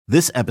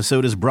This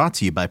episode is brought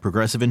to you by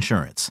Progressive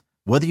Insurance.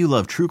 Whether you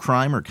love true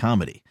crime or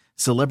comedy,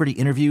 celebrity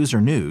interviews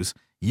or news,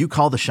 you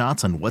call the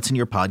shots on what's in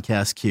your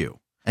podcast queue.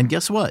 And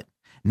guess what?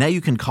 Now you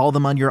can call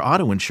them on your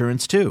auto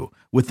insurance too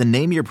with the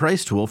Name Your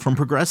Price tool from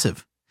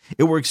Progressive.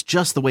 It works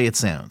just the way it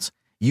sounds.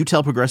 You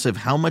tell Progressive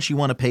how much you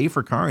want to pay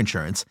for car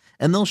insurance,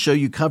 and they'll show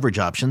you coverage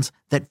options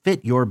that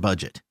fit your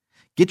budget.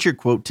 Get your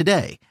quote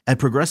today at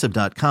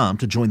Progressive.com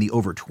to join the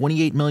over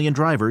 28 million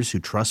drivers who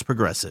trust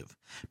Progressive.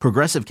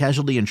 Progressive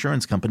Casualty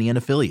Insurance Company and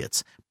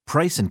Affiliates.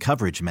 Price and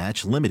coverage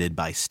match limited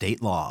by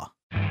state law.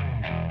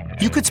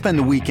 You could spend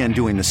the weekend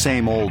doing the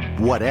same old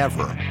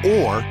whatever,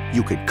 or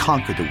you could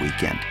conquer the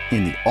weekend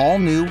in the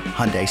all-new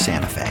Hyundai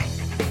Santa Fe.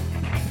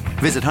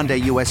 Visit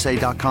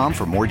HyundaiUSA.com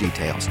for more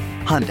details.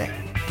 Hyundai,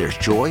 there's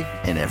joy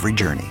in every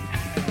journey.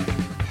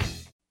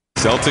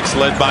 Celtics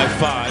led by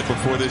 5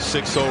 before this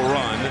 6-0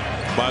 run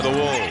by the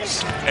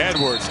Wolves.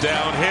 Edwards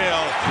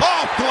downhill,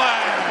 off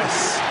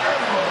glass,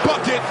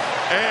 bucket,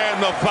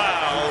 and the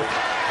foul.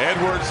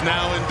 Edwards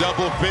now in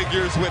double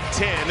figures with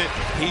 10.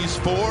 He's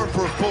 4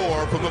 for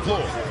 4 from the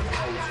floor.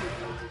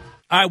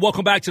 All right,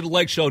 welcome back to the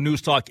Lake Show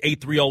News Talk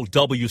 830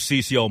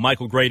 WCCO.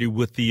 Michael Grady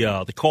with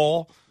the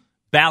call.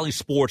 Valley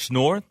Sports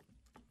North.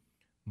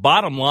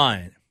 Bottom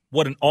line,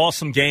 what an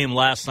awesome game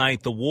last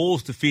night. The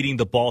Wolves defeating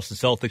the Boston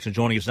Celtics, and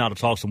joining us now to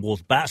talk some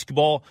Wolves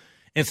basketball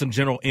and some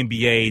general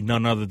NBA,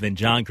 none other than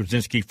Jon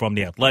Krawczynski from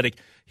The Athletic.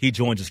 He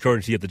joins us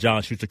courtesy of the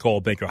John Schuster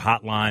Call Banker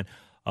Hotline.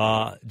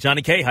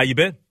 Johnny K, how you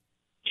been?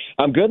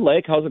 I'm good,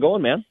 Lake. How's it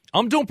going, man?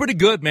 I'm doing pretty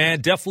good,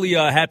 man. Definitely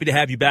happy to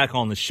have you back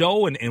on the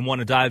show and want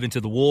to dive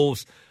into the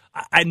Wolves.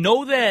 I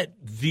know that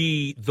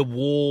the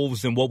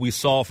Wolves and what we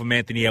saw from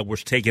Anthony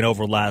Edwards taking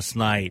over last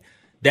night,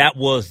 that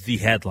was the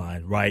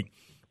headline, right?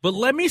 But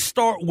let me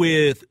start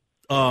with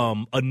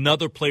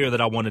another player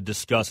that I want to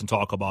discuss and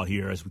talk about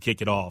here as we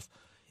kick it off,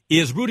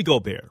 is Rudy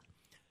Gobert.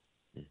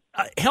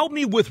 Help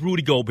me with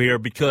Rudy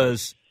Gobert,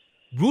 because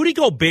Rudy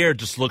Gobert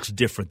just looks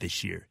different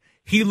this year.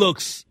 He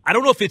looks, I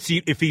don't know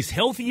if he's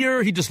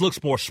healthier, he just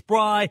looks more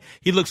spry,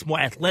 he looks more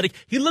athletic,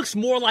 he looks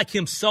more like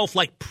himself,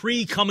 like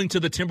pre-coming to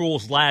the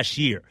Timberwolves last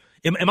year.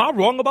 Am I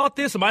wrong about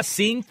this? Am I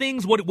seeing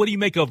things? What do you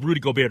make of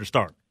Rudy Gobert to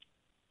start?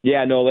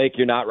 Yeah, no, Lake,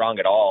 you're not wrong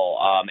at all.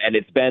 And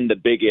it's been the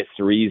biggest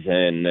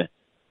reason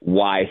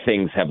why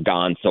things have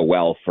gone so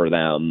well for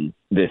them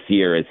this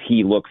year, is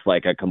he looks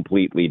like a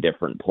completely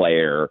different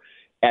player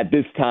at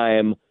this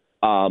time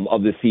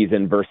of the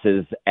season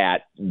versus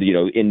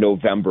in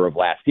November of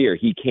last year.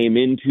 He came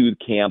into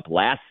camp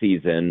last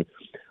season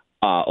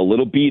a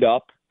little beat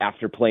up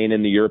after playing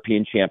in the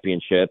European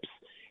Championships,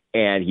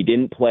 and he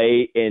didn't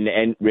play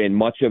in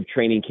much of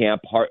training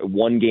camp.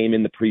 One game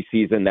in the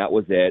preseason, that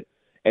was it.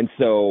 And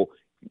so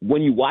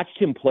when you watched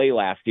him play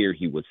last year,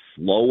 he was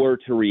slower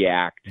to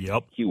react.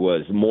 Yep. He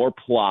was more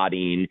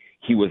plodding.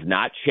 He was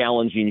not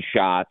challenging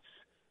shots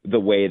the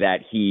way that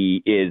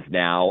he is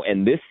now.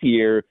 And this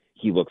year,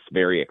 he looks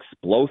very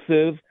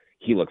explosive.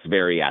 He looks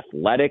very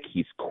athletic.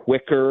 He's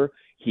quicker.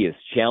 He is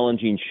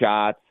challenging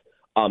shots.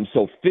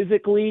 So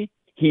physically,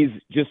 he's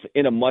just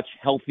in a much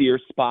healthier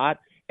spot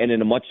and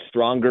in a much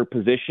stronger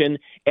position.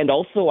 And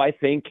also, I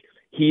think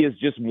he is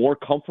just more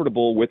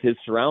comfortable with his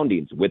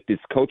surroundings, with this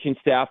coaching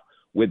staff,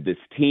 with this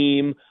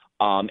team,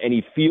 and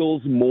he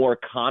feels more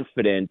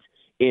confident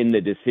in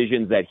the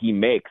decisions that he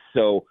makes.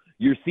 So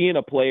you're seeing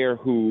a player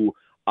who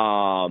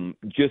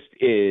just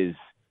is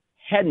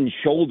head and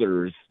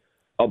shoulders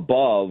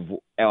above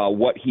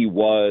what he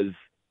was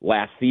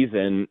last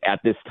season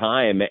at this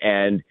time.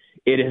 And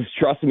it is,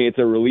 trust me, it's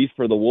a relief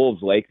for the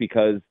Wolves, Lake,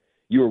 because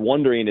you were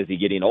wondering, is he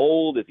getting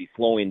old? Is he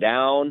slowing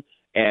down?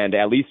 And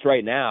at least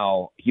right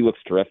now, he looks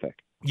terrific.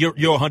 You're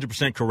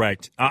 100%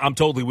 correct. I'm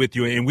totally with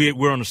you, and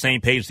we're on the same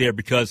page there,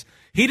 because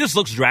he just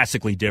looks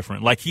drastically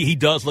different. Like, he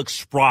does look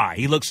spry.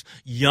 He looks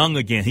young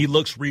again. He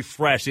looks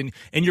refreshed, and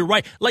you're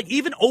right. Like,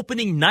 even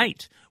opening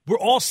night, we're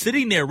all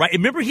sitting there, right?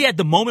 Remember, he had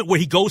the moment where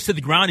he goes to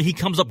the ground and he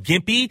comes up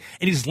gimpy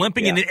and he's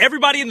limping, and then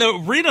everybody in the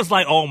arena's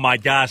like, oh my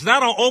gosh,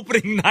 not on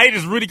opening night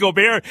is Rudy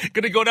Gobert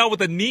going to go down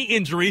with a knee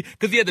injury,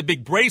 because he had the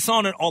big brace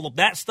on and all of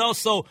that stuff.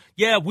 So,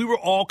 yeah, we were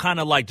all kind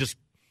of like just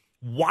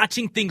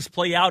watching things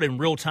play out in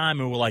real time,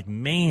 and we're like,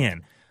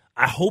 man,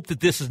 I hope that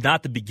this is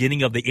not the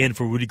beginning of the end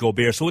for Rudy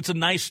Gobert. So it's a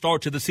nice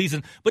start to the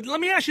season. But let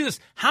me ask you this.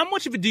 How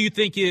much of it do you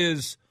think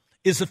is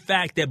the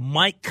fact that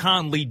Mike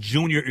Conley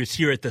Jr. is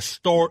here at the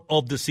start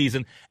of the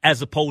season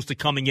as opposed to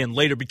coming in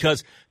later?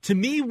 Because to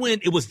me,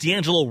 when it was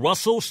D'Angelo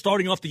Russell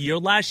starting off the year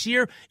last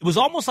year, it was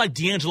almost like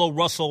D'Angelo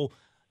Russell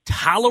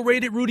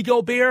tolerated Rudy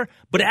Gobert,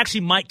 but actually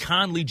Mike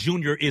Conley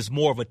Jr. is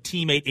more of a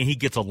teammate, and he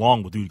gets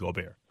along with Rudy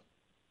Gobert.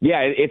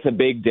 Yeah, it's a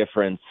big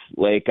difference,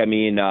 Lake. I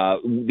mean,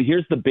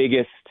 here's the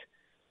biggest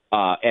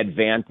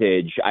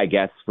advantage, I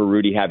guess, for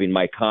Rudy having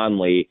Mike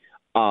Conley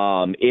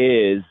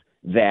is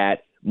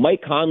that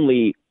Mike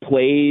Conley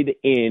played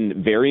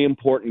in very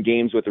important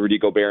games with Rudy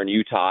Gobert in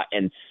Utah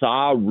and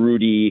saw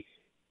Rudy,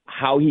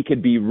 how he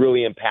could be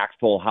really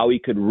impactful, how he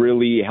could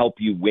really help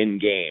you win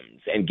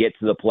games and get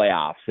to the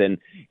playoffs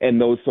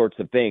and those sorts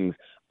of things.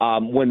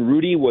 When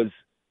Rudy was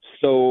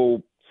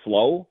so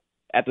slow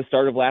at the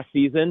start of last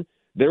season,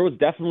 there was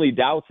definitely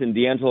doubts in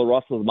D'Angelo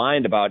Russell's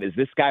mind about, is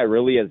this guy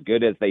really as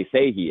good as they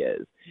say he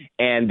is?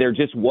 And there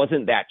just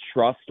wasn't that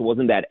trust,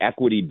 wasn't that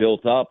equity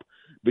built up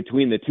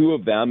between the two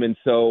of them. And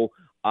so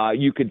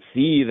you could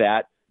see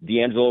that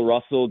D'Angelo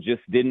Russell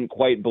just didn't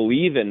quite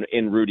believe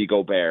in Rudy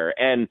Gobert.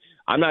 And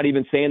I'm not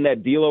even saying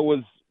that D'Lo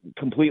was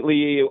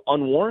completely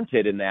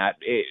unwarranted in that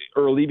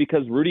early,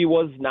 because Rudy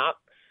was not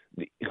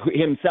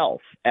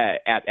himself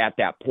at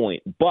that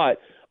point. But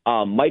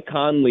Mike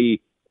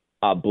Conley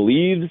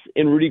believes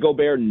in Rudy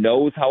Gobert,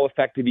 knows how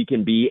effective he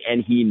can be,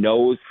 and he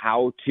knows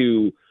how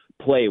to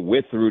play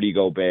with Rudy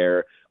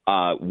Gobert,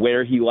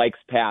 where he likes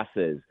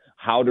passes,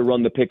 how to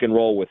run the pick and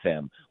roll with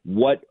him,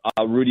 what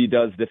Rudy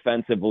does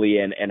defensively,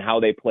 and how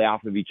they play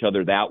off of each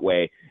other that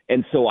way.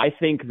 And so I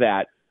think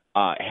that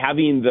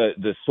having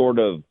the sort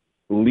of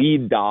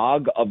lead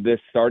dog of this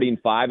starting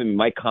five, I mean,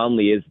 Mike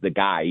Conley is the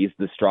guy. He's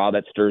the straw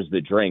that stirs the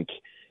drink.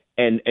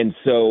 And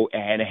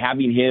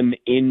having him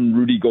in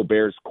Rudy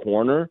Gobert's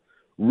corner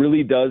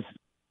really does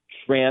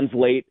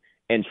translate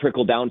and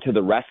trickle down to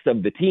the rest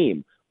of the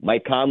team.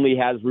 Mike Conley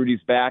has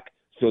Rudy's back,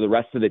 so the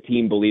rest of the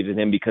team believes in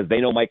him because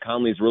they know Mike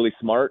Conley is really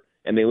smart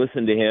and they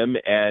listen to him,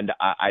 and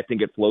I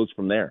think it flows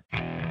from there.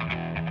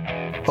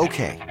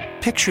 Okay,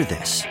 picture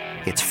this.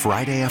 It's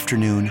Friday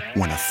afternoon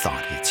when a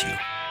thought hits you.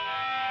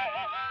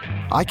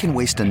 I can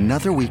waste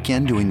another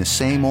weekend doing the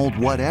same old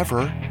whatever,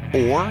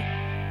 or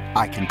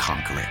I can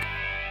conquer it.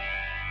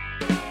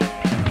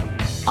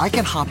 I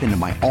can hop into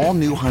my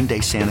all-new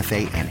Hyundai Santa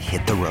Fe and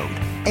hit the road.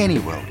 Any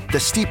road. The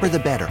steeper, the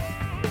better.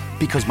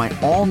 Because my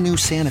all-new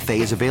Santa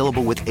Fe is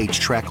available with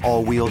H-Track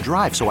all-wheel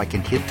drive, so I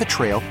can hit the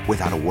trail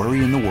without a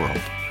worry in the world.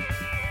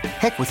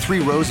 Heck, with 3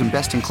 rows and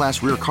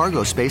best-in-class rear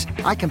cargo space,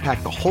 I can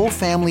pack the whole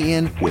family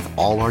in with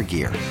all our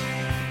gear.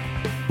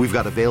 We've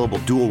got available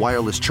dual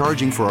wireless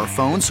charging for our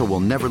phones, so we'll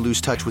never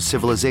lose touch with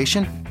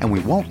civilization, and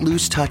we won't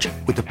lose touch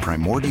with the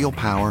primordial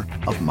power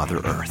of Mother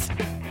Earth.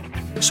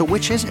 So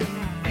which is it?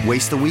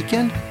 Waste the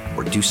weekend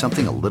or do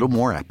something a little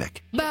more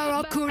epic?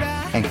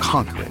 And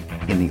conquer it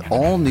in the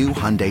all-new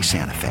Hyundai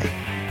Santa Fe.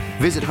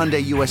 Visit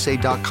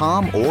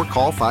HyundaiUSA.com or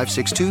call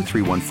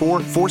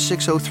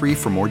 562-314-4603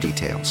 for more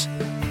details.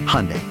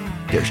 Hyundai,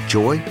 there's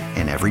joy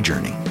in every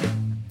journey.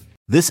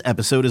 This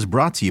episode is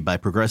brought to you by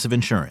Progressive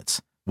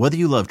Insurance. Whether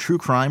you love true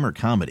crime or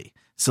comedy,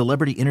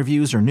 celebrity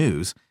interviews or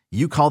news,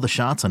 you call the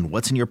shots on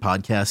what's in your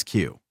podcast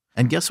queue.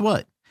 And guess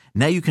what?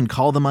 Now you can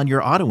call them on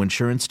your auto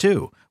insurance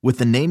too with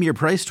the Name Your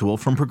Price tool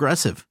from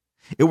Progressive.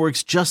 It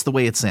works just the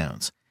way it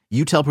sounds.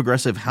 You tell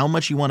Progressive how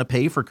much you want to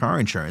pay for car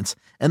insurance,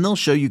 and they'll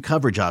show you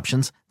coverage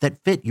options that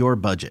fit your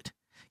budget.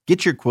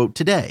 Get your quote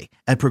today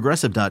at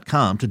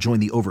Progressive.com to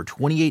join the over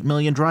 28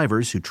 million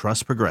drivers who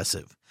trust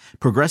Progressive.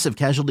 Progressive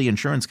Casualty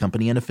Insurance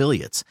Company and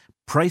Affiliates.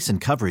 Price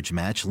and coverage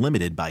match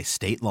limited by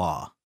state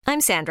law. I'm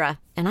Sandra,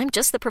 and I'm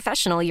just the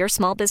professional your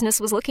small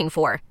business was looking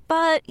for.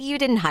 But you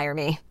didn't hire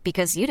me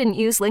because you didn't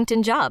use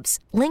LinkedIn Jobs.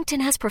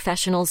 LinkedIn has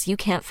professionals you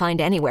can't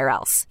find anywhere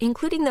else,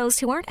 including those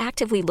who aren't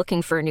actively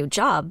looking for a new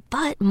job,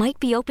 but might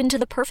be open to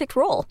the perfect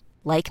role,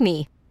 like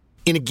me.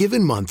 In a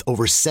given month,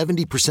 over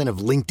 70% of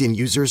LinkedIn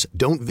users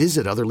don't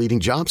visit other leading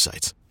job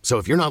sites. So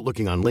if you're not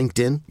looking on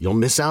LinkedIn, you'll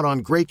miss out on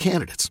great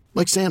candidates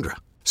like Sandra.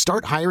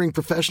 Start hiring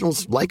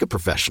professionals like a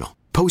professional.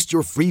 Post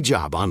your free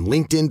job on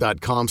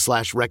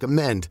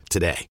linkedin.com/recommend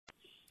today.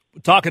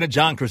 Talking to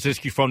Jon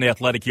Krawczynski from The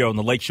Athletic here on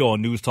the Lake Show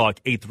on News Talk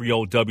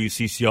 830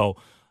 WCCO.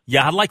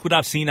 Yeah, I like what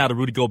I've seen out of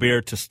Rudy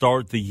Gobert to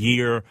start the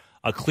year.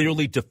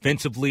 Clearly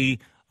defensively,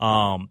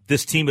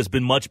 this team has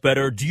been much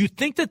better. Do you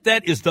think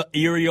that is the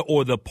area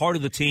or the part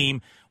of the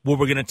team where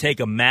we're going to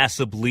take a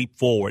massive leap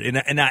forward?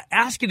 And I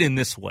ask it in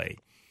this way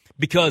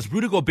because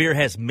Rudy Gobert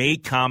has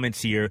made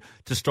comments here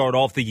to start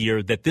off the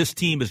year that this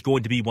team is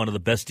going to be one of the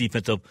best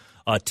defensive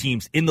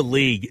teams in the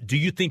league. Do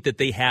you think that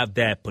they have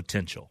that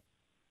potential?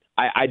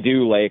 I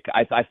do, Lake.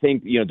 I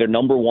think, they're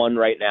number one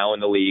right now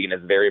in the league, and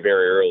it's very,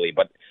 very early.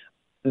 But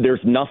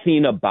there's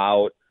nothing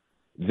about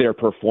their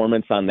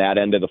performance on that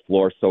end of the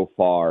floor so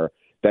far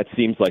that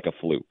seems like a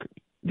fluke.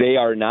 They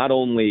are not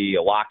only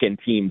locking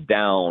teams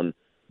down,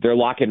 they're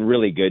locking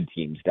really good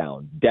teams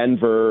down.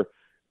 Denver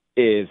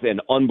is an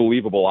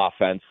unbelievable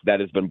offense that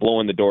has been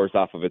blowing the doors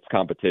off of its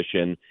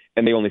competition,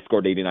 and they only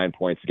scored 89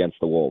 points against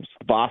the Wolves.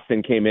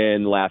 Boston came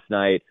in last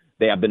night.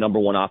 They have the number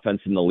one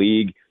offense in the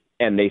league,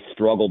 and they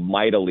struggled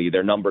mightily.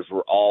 Their numbers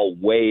were all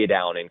way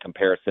down in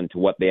comparison to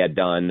what they had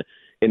done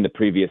in the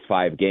previous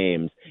 5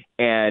 games.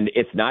 And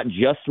it's not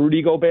just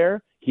Rudy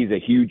Gobert. He's a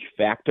huge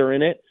factor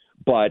in it,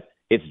 but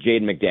it's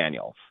Jaden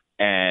McDaniels.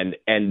 And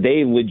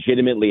they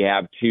legitimately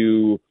have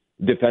 2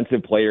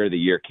 Defensive Player of the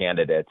Year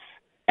candidates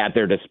at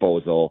their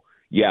disposal.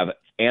 You have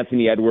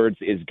Anthony Edwards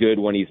is good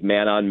when he's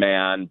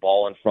man-on-man,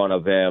 ball in front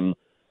of him,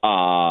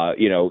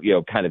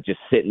 kind of just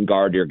sit and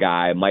guard your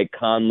guy. Mike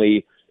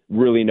Conley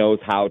really knows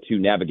how to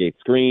navigate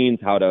screens,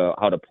 how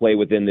to play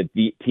within the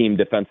team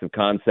defensive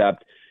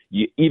concept.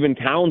 Even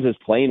Towns is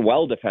playing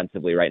well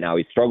defensively right now.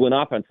 He's struggling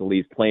offensively.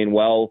 He's playing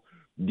well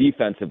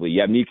defensively.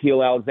 You have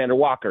Nickeil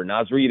Alexander-Walker.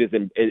 NAZ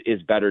REID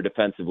is better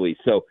defensively.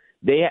 So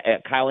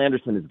Kyle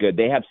Anderson is good.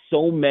 They have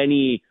so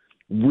many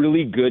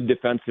really good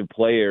defensive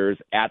players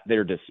at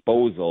their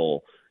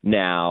disposal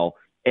now.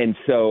 And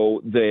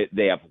so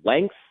they have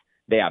length,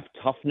 they have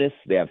toughness,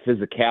 they have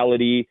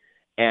physicality.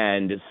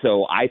 And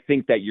so I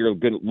think that you're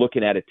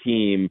looking at a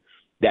team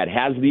that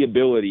has the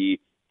ability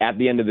at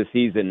the end of the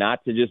season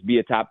not to just be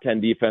a top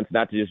 10 defense,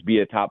 not to just be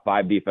a top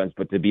 5 defense,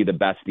 but to be the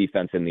best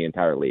defense in the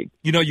entire league.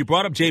 You know, you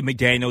brought up Jaden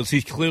McDaniels.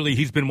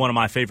 He's been one of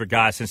my favorite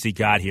guys since he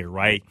got here,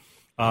 right?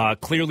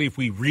 Clearly, if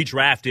we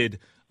redrafted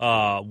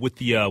with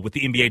the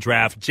NBA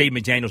draft, Jaden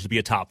McDaniels would be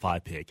a top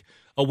 5 pick.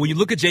 When you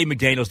look at Jaden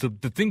McDaniels,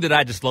 the thing that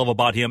I just love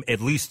about him, at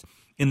least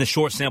in the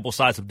short sample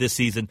size of this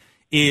season,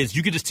 is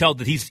you can just tell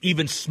that he's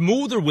even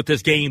smoother with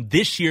his game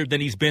this year than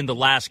he's been the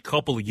last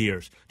couple of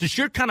years. Just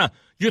your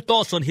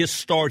thoughts on his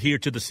start here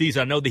to the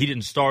season. I know that he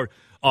didn't start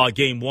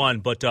game 1,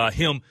 but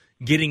him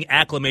getting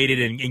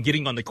acclimated and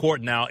getting on the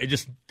court now, it's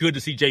just good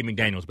to see Jaden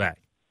McDaniels back.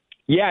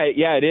 Yeah,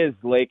 it is,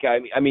 Blake.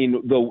 I mean,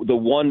 the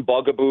one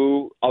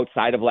bugaboo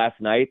outside of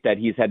last night that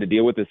he's had to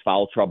deal with is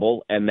foul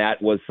trouble, and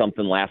that was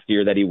something last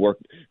year that he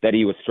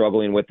was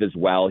struggling with as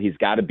well. He's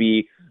got to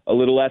be a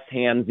little less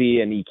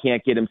handsy, and he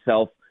can't get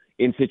himself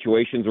in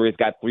situations where he's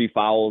got 3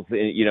 fouls,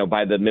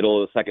 by the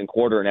middle of the second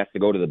quarter and has to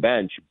go to the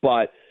bench.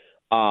 But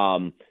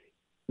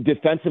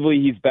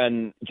defensively, he's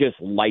been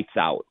just lights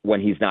out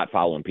when he's not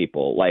fouling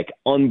people, like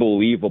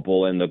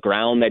unbelievable in the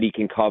ground that he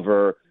can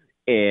cover,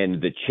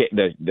 and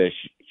the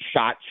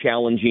shot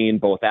challenging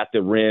both at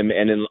the rim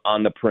and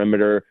on the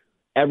perimeter.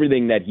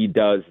 Everything that he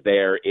does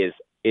there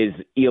is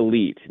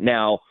elite.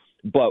 Now,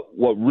 but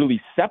what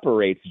really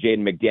separates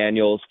Jaden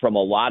McDaniels from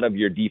a lot of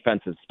your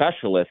defensive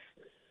specialists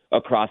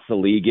across the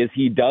league is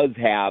he does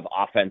have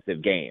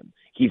offensive game.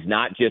 He's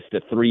not just a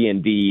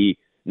 3-and-D,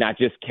 not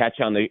just catch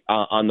on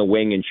the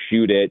wing and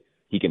shoot it.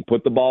 He can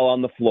put the ball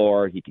on the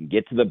floor. He can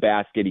get to the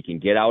basket. He can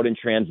get out in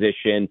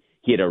transition.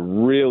 He had a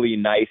really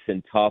nice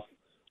and tough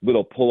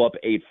little pull-up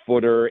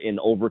 8-footer in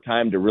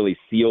overtime to really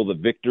seal the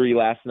victory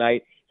last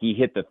night. He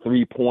hit the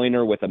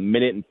 3-pointer with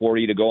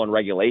 1:40 to go in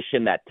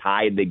regulation that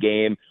tied the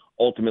game,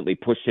 ultimately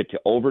pushed it to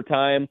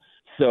overtime.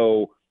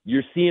 So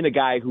you're seeing a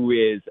guy who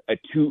is a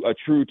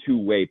true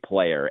two-way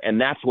player, and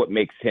that's what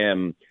makes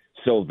him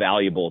so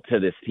valuable to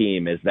this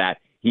team, is that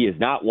he is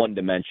not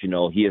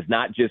one-dimensional. He is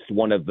not just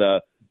one of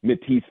the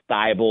Matisse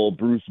Thybulle,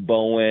 Bruce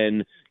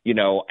Bowen,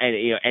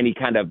 any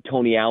kind of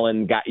Tony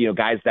Allen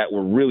guys that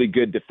were really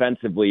good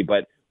defensively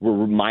but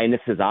were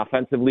minuses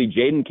offensively.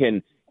 Jaden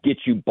can get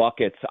you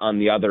buckets on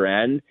the other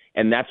end,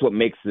 and that's what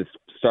makes this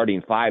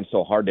starting 5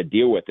 so hard to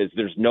deal with. Is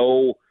there's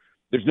no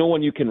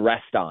one you can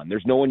rest on.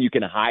 There's no one you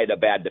can hide a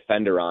bad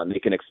defender on. They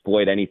can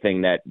exploit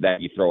anything that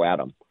you throw at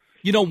them.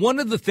 One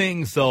of the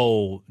things,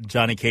 though,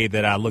 Johnny K,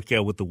 that I look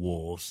at with the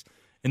Wolves,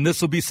 and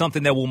this will be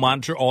something that we'll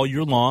monitor all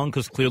year long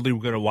because clearly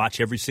we're going to watch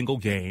every single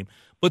game,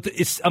 but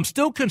I'm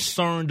still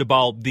concerned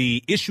about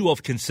the issue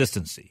of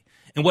consistency.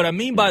 And what I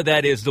mean by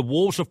that is the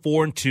Wolves are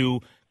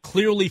 4-2,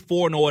 clearly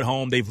 4-0 at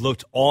home. They've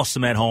looked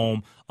awesome at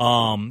home.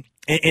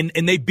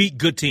 And they beat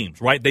good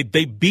teams, right? They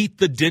beat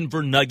the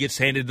Denver Nuggets,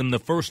 handed them the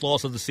first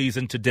loss of the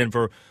season to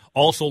Denver.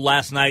 Also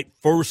last night,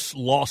 first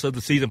loss of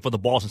the season for the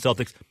Boston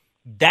Celtics.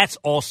 That's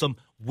awesome.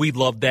 We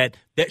love that.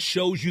 That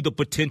shows you the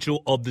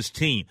potential of this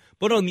team.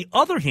 But on the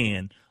other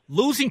hand,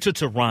 losing to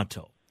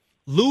Toronto,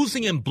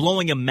 losing and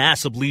blowing a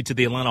massive lead to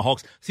the Atlanta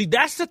Hawks, see,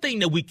 that's the thing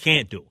that we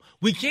can't do.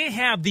 We can't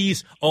have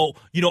these,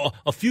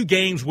 a few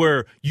games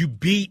where you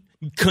beat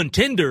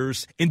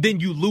contenders and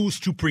then you lose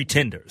to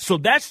pretenders. So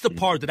that's the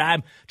part that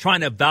I'm trying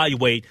to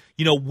evaluate.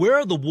 Where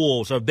are the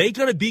Wolves? Are they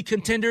going to be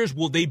contenders?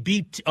 Will they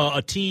be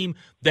a team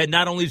that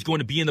not only is going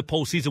to be in the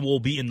postseason,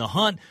 will be in the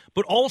hunt,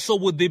 but also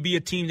would they be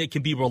a team that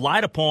can be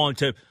relied upon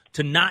to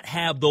not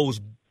have those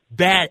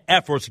bad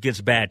efforts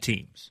against bad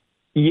teams?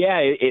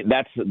 Yeah,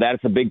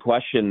 that's a big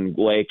question,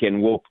 Blake,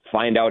 and we'll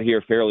find out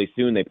here fairly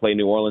soon. They play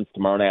New Orleans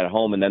tomorrow night at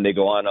home, and then they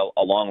go on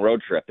a long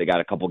road trip. They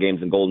got a couple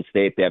games in Golden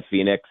State. They have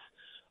Phoenix.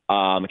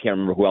 I can't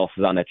remember who else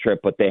is on that trip,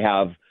 but they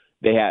have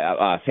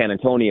San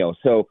Antonio.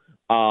 So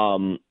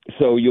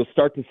you'll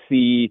start to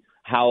see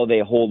how they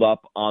hold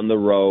up on the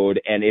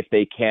road and if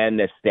they can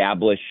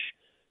establish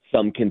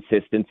some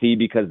consistency,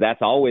 because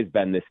that's always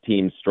been this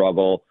team's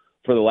struggle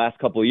for the last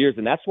couple of years.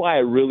 And that's why I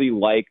really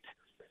liked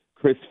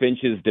Chris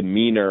Finch's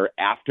demeanor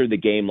after the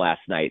game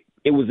last night.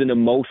 It was an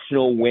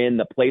emotional win.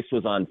 The place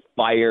was on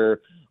fire.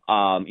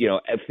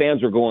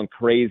 Fans were going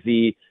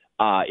crazy.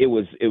 It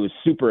was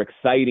super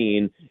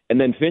exciting. And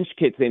then Finch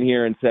gets in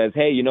here and says,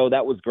 hey,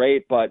 that was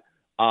great, but,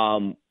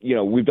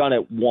 we've done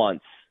it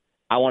once.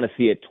 I want to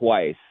see it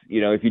twice.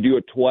 If you do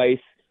it twice,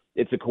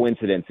 it's a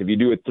coincidence. If you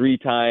do it 3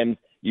 times,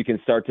 you can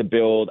start to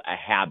build a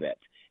habit.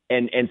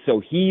 And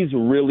so he's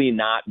really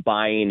not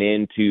buying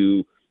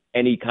into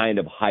any kind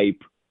of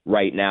hype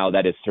right now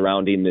that is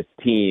surrounding this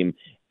team.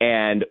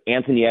 And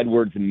Anthony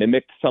Edwards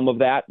mimicked some of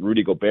that.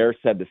 Rudy Gobert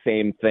said the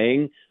same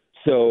thing.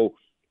 So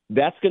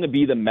that's going to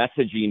be the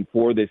messaging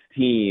for this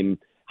team.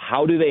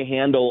 How do they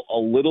handle a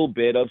little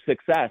bit of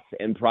success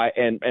and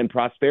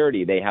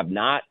prosperity? They have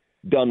not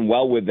done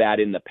well with that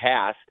in the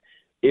past.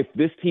 If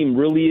this team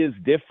really is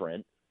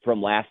different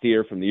from last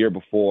year, from the year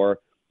before.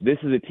 This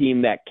is a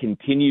team that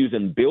continues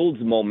and builds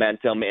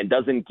momentum and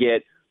doesn't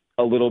get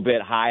a little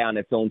bit high on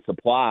its own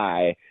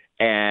supply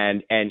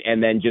and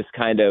then just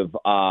kind of,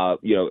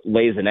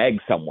 lays an egg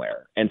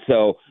somewhere. And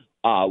so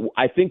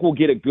I think we'll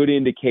get a good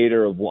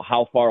indicator of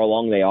how far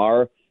along they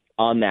are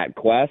on that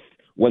quest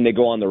when they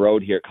go on the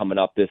road here coming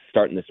up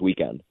starting this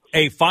weekend.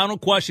 A final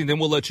question, then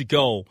we'll let you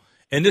go.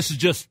 And this is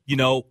just,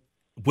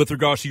 with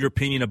regards to your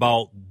opinion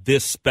about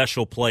this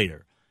special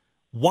player.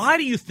 Why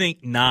do you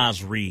think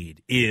NAZ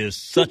REID is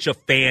such a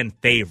fan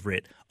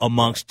favorite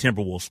amongst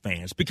Timberwolves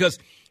fans? Because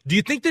do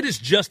you think that it's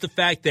just the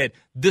fact that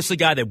this is a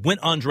guy that went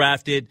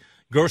undrafted,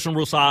 Gerson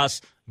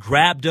Rosas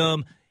grabbed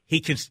him,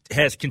 he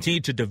has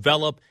continued to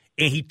develop,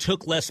 and he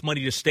took less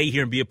money to stay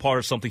here and be a part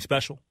of something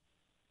special?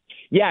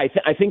 Yeah,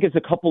 I think it's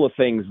a couple of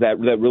things that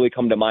really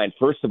come to mind.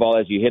 First of all,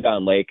 as you hit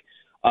on, Lake,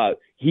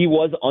 he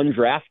was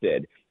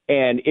undrafted.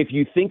 And if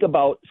you think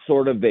about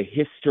sort of the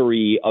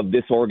history of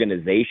this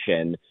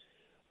organization,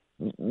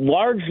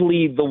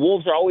 largely the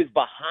Wolves are always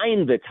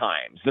behind the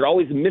times. They're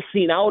always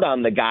missing out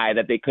on the guy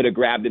that they could have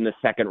grabbed in the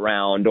second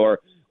round or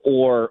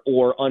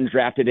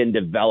undrafted and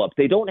developed.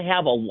 They don't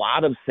have a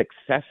lot of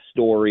success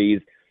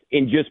stories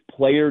in just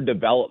player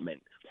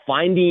development,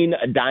 finding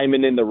a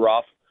diamond in the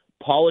rough,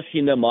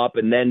 polishing them up,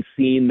 and then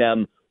seeing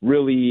them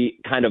really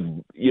kind of,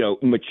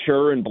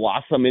 mature and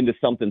blossom into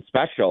something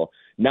special.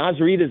 NAZ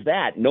REID is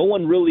that. No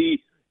one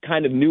really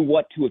kind of knew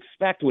what to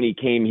expect when he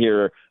came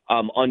here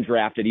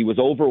undrafted. He was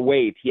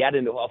overweight. He had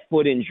a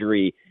foot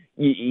injury.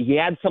 He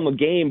had some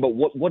game, but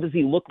what does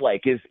he look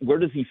like? Where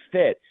does he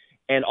fit?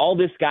 And all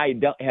this guy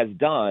has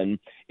done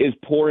is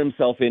pour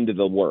himself into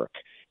the work.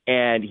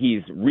 And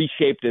he's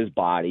reshaped his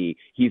body.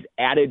 He's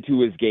added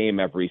to his game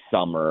every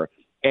summer.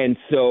 And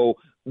so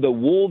the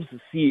Wolves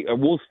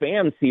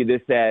fans see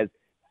this as,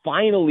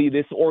 finally,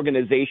 this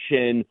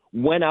organization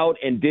went out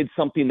and did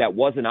something that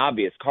wasn't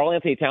obvious. Karl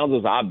Anthony Towns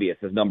was obvious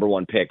as number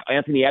one pick.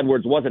 Anthony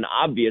Edwards wasn't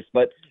obvious,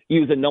 but he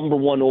was a number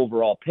one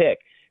overall pick.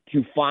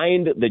 To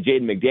find the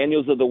Jaden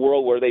McDaniels of the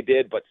world where they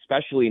did, but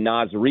especially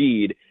NAZ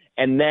REID,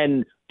 and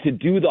then to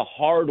do the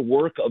hard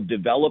work of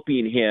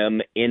developing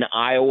him in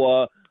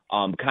Iowa,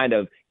 kind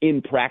of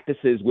in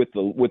practices with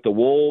the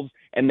Wolves,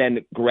 and then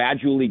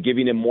gradually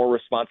giving him more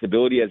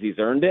responsibility as he's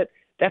earned it.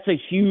 That's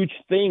a huge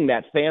thing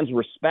that fans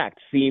respect,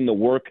 seeing the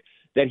work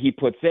that he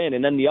puts in.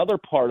 And then the other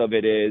part of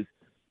it is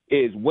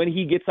when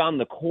he gets on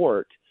the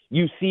court,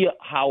 you see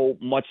how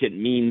much it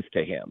means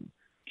to him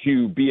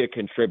to be a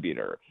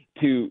contributor.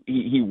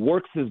 He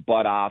works his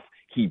butt off.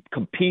 He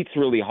competes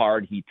really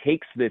hard. He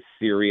takes this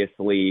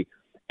seriously,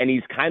 and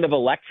he's kind of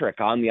electric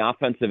on the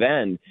offensive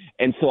end.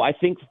 And so I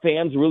think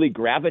fans really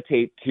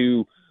gravitate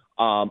to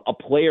a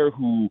player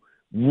who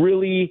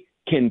really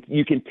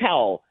you can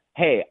tell,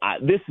 hey,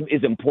 this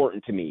is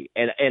important to me,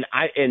 and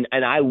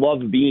I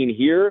love being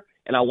here,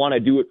 and I want to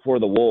do it for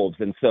the Wolves.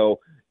 And so,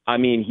 I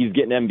mean, he's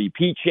getting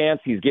MVP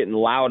chants. He's getting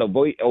loud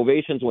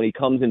ovations when he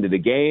comes into the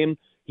game.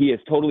 He has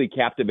totally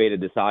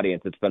captivated this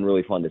audience. It's been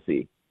really fun to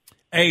see.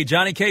 Hey,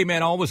 Johnny K,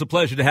 man, always a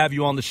pleasure to have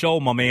you on the show,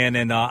 my man,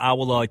 and I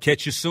will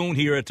catch you soon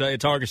here at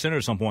Target Center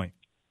at some point.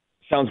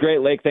 Sounds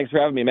great, Lake. Thanks for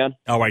having me, man.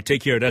 All right,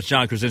 take care. That's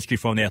Jon Krawczynski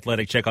from The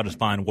Athletic. Check out his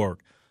fine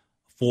work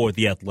for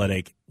The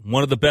Athletic.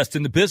 One of the best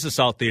in the business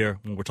out there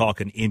when we're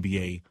talking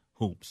NBA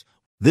hoops.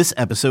 This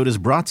episode is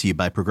brought to you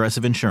by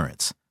Progressive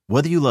Insurance.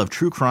 Whether you love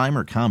true crime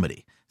or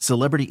comedy,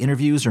 celebrity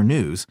interviews or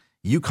news,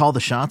 you call the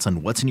shots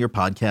on what's in your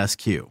podcast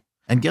queue.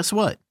 And guess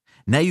what?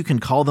 Now you can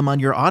call them on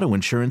your auto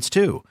insurance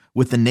too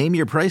with the Name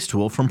Your Price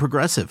tool from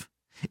Progressive.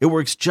 It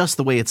works just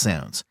the way it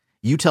sounds.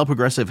 You tell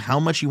Progressive how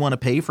much you want to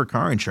pay for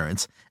car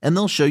insurance, and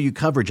they'll show you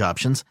coverage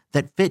options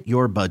that fit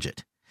your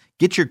budget.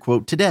 Get your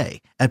quote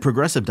today at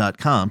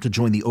Progressive.com to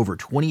join the over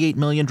 28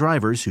 million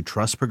drivers who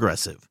trust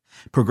Progressive.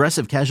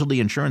 Progressive Casualty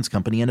Insurance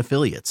Company and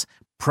Affiliates.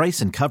 Price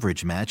and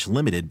coverage match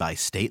limited by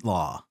state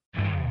law.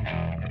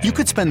 You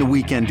could spend the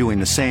weekend doing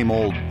the same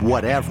old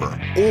whatever,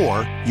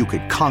 or you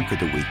could conquer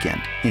the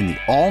weekend in the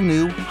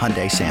all-new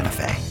Hyundai Santa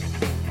Fe.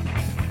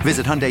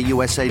 Visit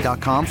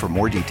HyundaiUSA.com for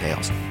more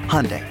details.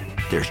 Hyundai,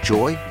 there's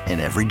joy in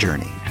every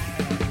journey.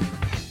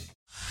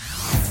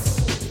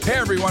 Hey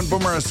everyone,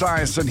 Boomer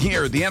Esiason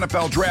here. The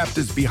NFL Draft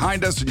is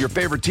behind us and your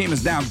favorite team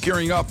is now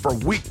gearing up for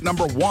week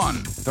number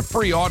 1. The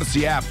free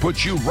Odyssey app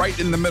puts you right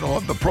in the middle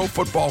of the pro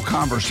football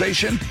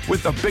conversation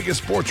with the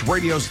biggest sports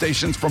radio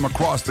stations from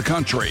across the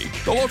country.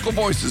 The local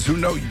voices who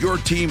know your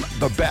team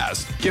the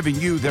best, giving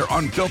you their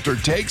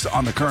unfiltered takes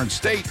on the current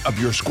state of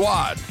your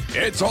squad.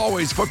 It's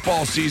always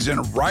football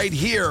season right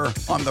here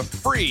on the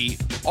free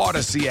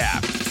Odyssey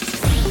app.